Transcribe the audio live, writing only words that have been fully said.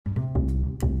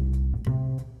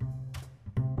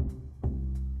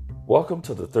Welcome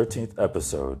to the 13th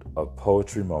episode of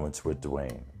Poetry Moments with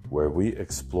Dwayne, where we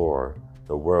explore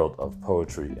the world of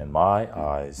poetry in my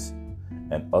eyes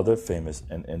and other famous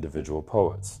and individual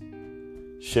poets,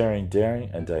 sharing daring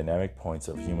and dynamic points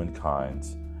of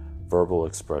humankind's verbal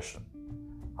expression.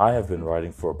 I have been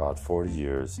writing for about 40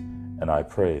 years, and I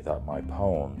pray that my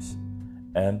poems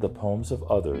and the poems of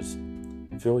others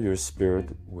fill your spirit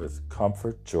with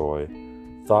comfort, joy,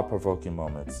 thought-provoking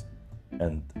moments,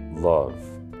 and love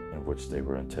in which they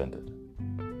were intended.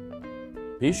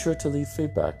 Be sure to leave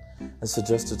feedback and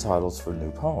suggested titles for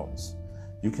new poems.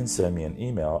 You can send me an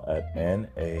email at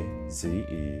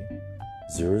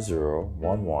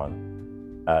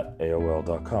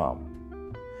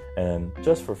naze0011@aol.com. And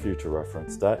just for future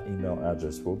reference, that email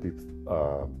address will be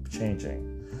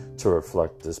changing to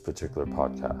reflect this particular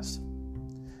podcast.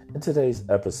 In today's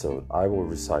episode, I will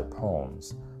recite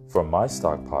poems from my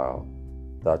stockpile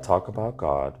that talk about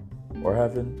God or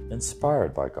have been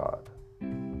inspired by God.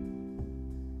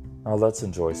 Now let's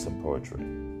enjoy some poetry.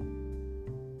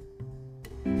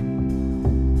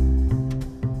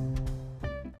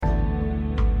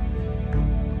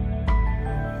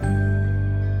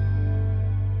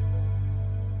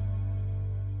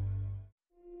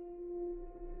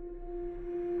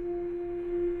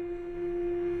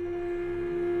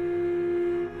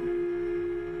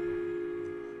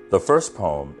 The first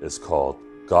poem is called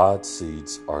God's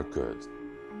Seeds Are Good.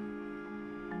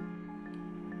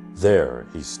 There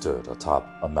he stood atop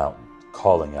a mountain,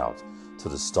 calling out to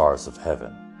the stars of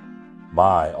heaven,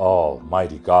 "My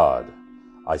almighty God,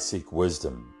 I seek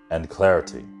wisdom and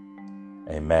clarity,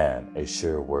 a man, a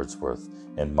sheer Wordsworth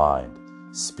in mind,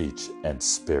 speech, and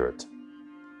spirit."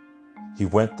 He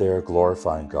went there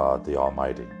glorifying God the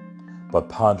Almighty, but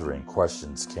pondering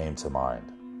questions came to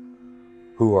mind.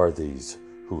 Who are these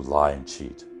who lie and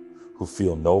cheat, who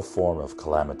feel no form of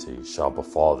calamity shall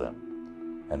befall them?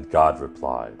 And God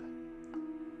replied,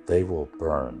 "They will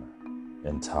burn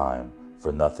in time,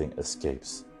 for nothing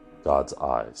escapes God's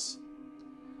eyes."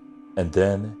 And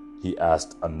then he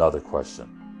asked another question.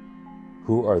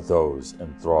 Who are those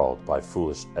enthralled by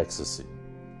foolish ecstasy?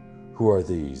 Who are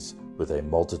these with a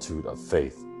multitude of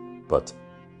faith, but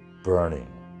burning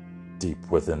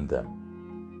deep within them?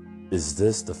 Is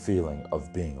this the feeling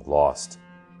of being lost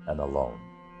and alone?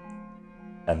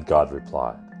 And God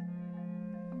replied,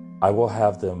 "I will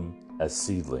have them as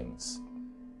seedlings.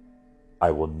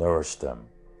 I will nourish them,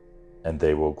 and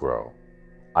they will grow.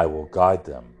 I will guide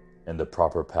them in the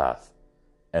proper path,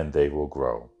 and they will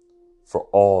grow. For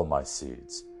all my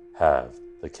seeds have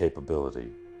the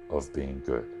capability of being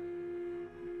good."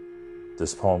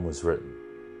 This poem was written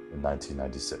in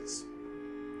 1996.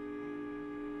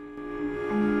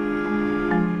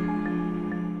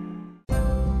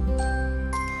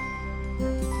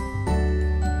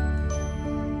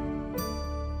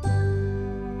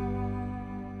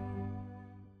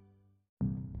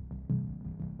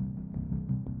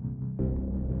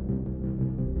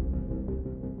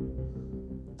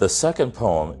 The second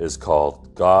poem is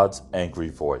called God's Angry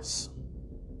Voice.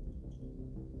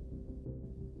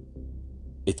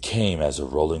 It came as a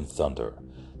rolling thunder,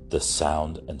 the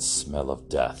sound and smell of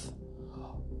death.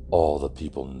 All the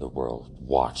people in the world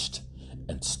watched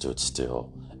and stood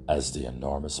still as the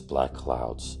enormous black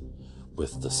clouds,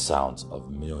 with the sounds of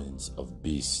millions of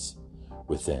beasts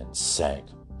within, sank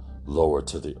lower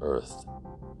to the earth,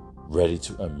 ready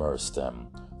to immerse them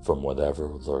from whatever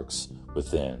lurks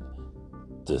within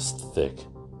this thick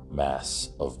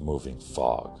mass of moving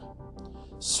fog.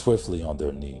 Swiftly on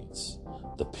their knees,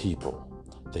 the people,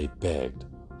 they begged,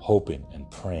 hoping and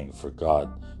praying for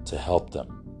God to help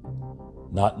them,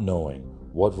 not knowing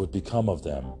what would become of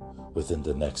them within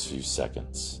the next few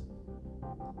seconds.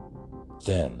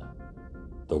 Then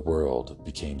the world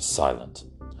became silent.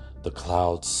 The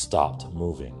clouds stopped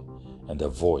moving, and a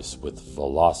voice with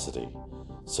velocity,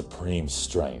 supreme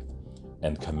strength,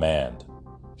 and command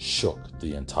shook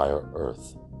the entire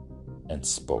earth and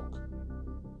spoke.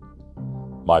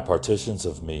 "My partitions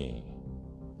of me,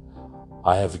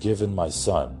 I have given my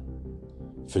Son,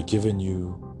 forgiven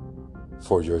you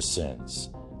for your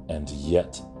sins, and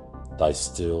yet thou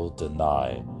still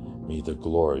deny me the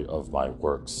glory of my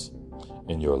works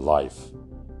in your life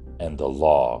and the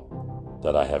law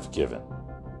that I have given.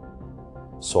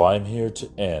 So I am here to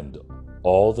end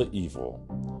all the evil,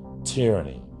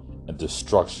 tyranny, and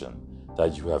destruction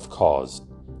that you have caused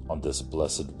on this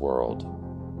blessed world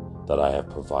that I have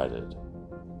provided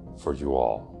for you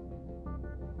all."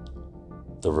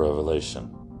 The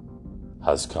revelation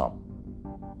has come.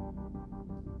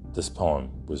 This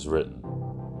poem was written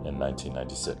in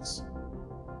 1996.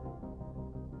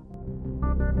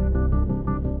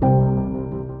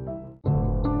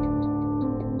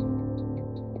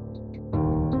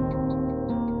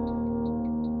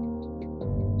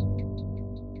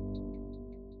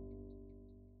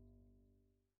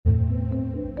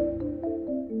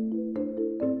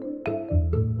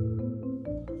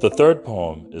 The third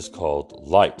poem is called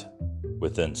Light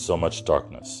Within So Much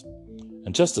Darkness,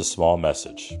 and just a small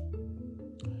message.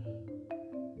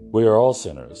 We are all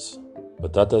sinners,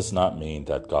 but that does not mean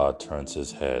that God turns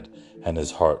his head and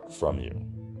his heart from you.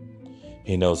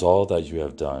 He knows all that you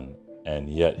have done, and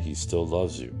yet he still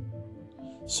loves you.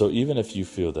 So even if you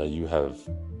feel that you have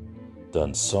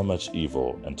done so much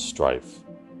evil and strife,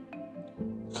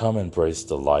 come embrace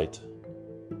the light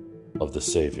of the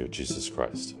Savior, Jesus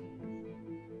Christ.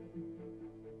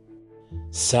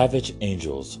 Savage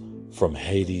angels from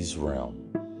Hades' realm,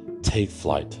 take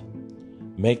flight.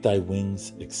 Make thy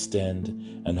wings extend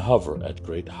and hover at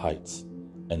great heights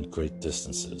and great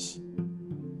distances.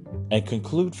 And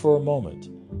conclude for a moment,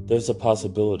 there's a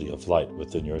possibility of light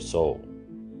within your soul.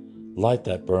 Light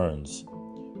that burns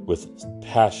with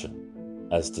passion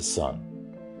as the sun.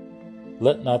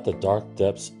 Let not the dark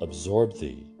depths absorb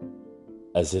thee,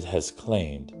 as it has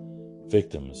claimed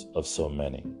victims of so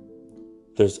many.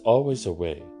 There's always a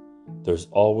way. There's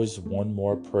always one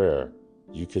more prayer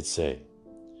you could say.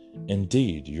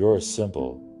 Indeed, you're a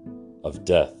symbol of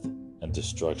death and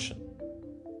destruction.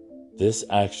 This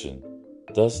action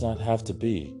does not have to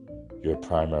be your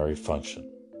primary function.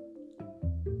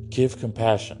 Give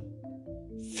compassion.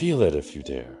 Feel it if you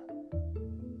dare.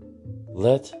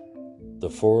 Let the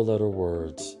four-letter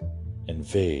words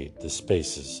invade the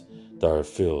spaces that are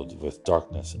filled with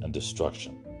darkness and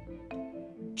destruction.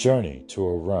 Journey to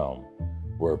a realm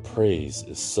where praise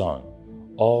is sung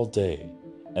all day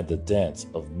and the dance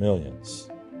of millions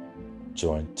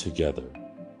joined together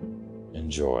in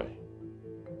joy.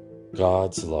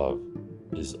 God's love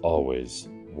is always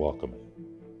welcoming.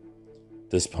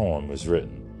 This poem was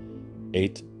written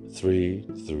 8/3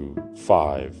 through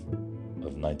 5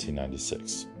 of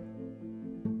 1996.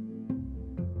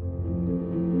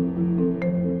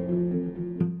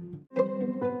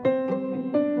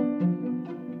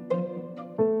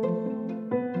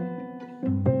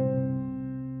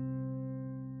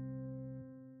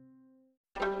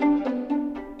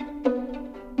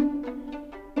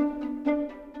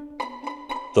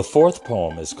 The fourth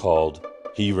poem is called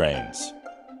He Reigns.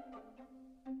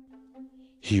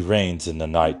 He reigns in the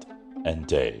night and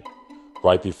day.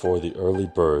 Right before the early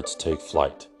birds take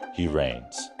flight, he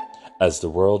reigns. As the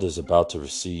world is about to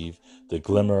receive the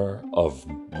glimmer of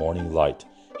morning light,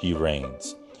 he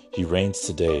reigns. He reigns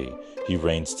today, he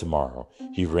reigns tomorrow.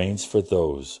 He reigns for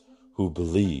those who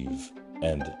believe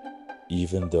and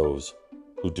even those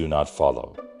who do not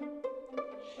follow.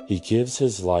 He gives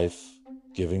his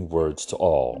life-giving words to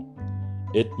all.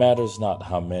 It matters not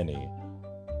how many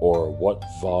or what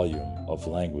volume of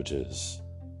languages,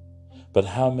 but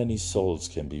how many souls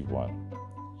can be won.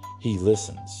 He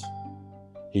listens,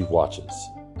 he watches,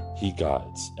 he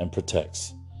guides and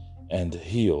protects and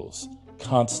heals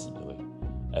constantly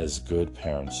as good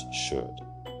parents should.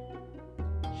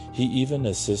 He even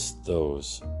assists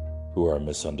those who are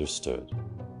misunderstood.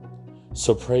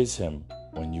 So praise him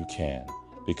when you can,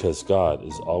 because God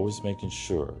is always making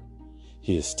sure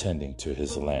he is tending to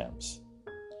his lambs.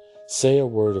 Say a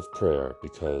word of prayer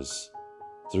because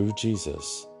through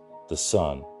Jesus, the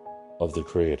Son of the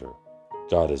Creator,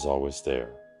 God is always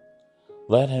there.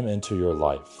 Let him into your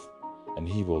life, and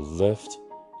he will lift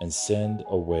and send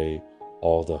away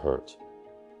all the hurt,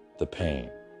 the pain,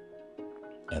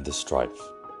 and the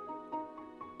strife.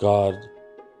 God,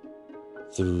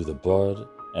 through the blood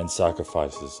and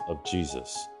sacrifices of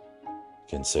Jesus,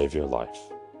 can save your life.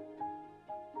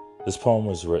 This poem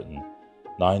was written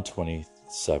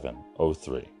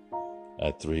 9/27/03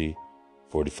 at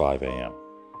 3:45 a.m.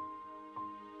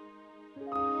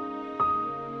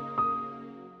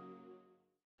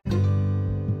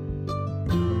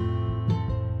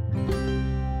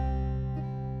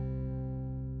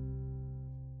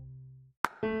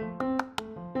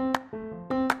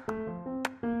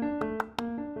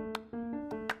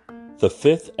 The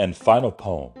fifth and final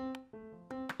poem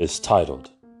is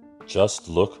titled, Just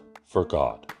Look for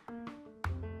God.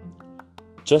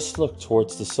 Just look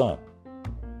towards the sun.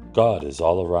 God is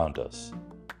all around us.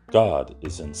 God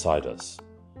is inside us.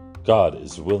 God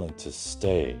is willing to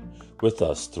stay with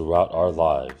us throughout our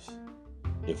lives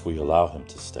if we allow him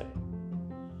to stay.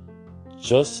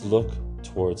 Just look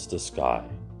towards the sky.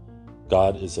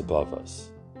 God is above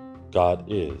us. God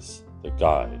is the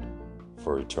guide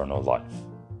for eternal life.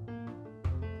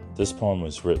 This poem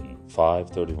was written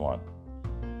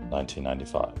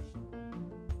 5/31/1995.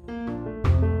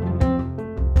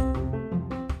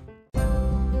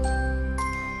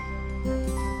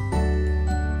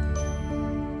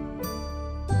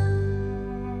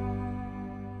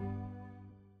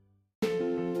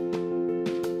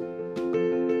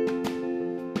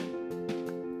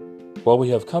 Well, we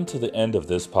have come to the end of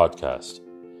this podcast.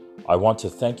 I want to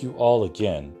thank you all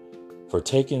again for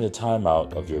taking the time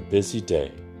out of your busy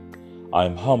day. I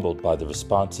am humbled by the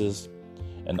responses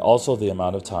and also the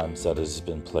amount of times that it has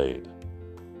been played.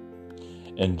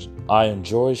 And I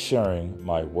enjoy sharing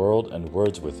my world and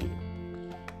words with you.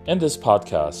 In this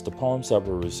podcast, the poems that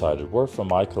were recited were from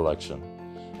my collection,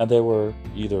 and they were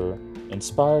either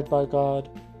inspired by God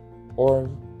or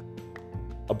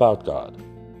about God.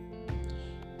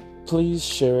 Please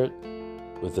share it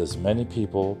with as many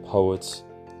people, poets,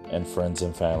 and friends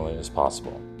and family as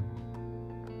possible.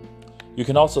 You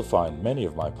can also find many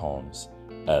of my poems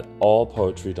at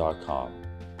allpoetry.com.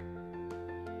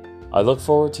 I look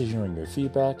forward to hearing your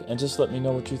feedback and just let me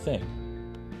know what you think.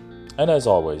 And as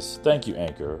always, thank you,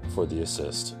 Anchor, for the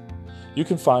assist. You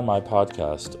can find my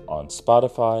podcast on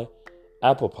Spotify,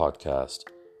 Apple Podcast,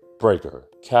 Breaker,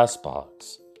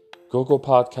 Castbox, Google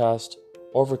Podcast,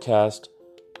 Overcast,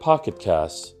 Pocket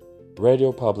Casts,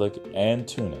 Radio Public, and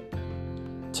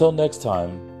TuneIn. Till next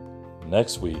time,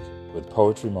 next week with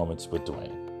Poetry Moments with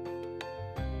Dwayne.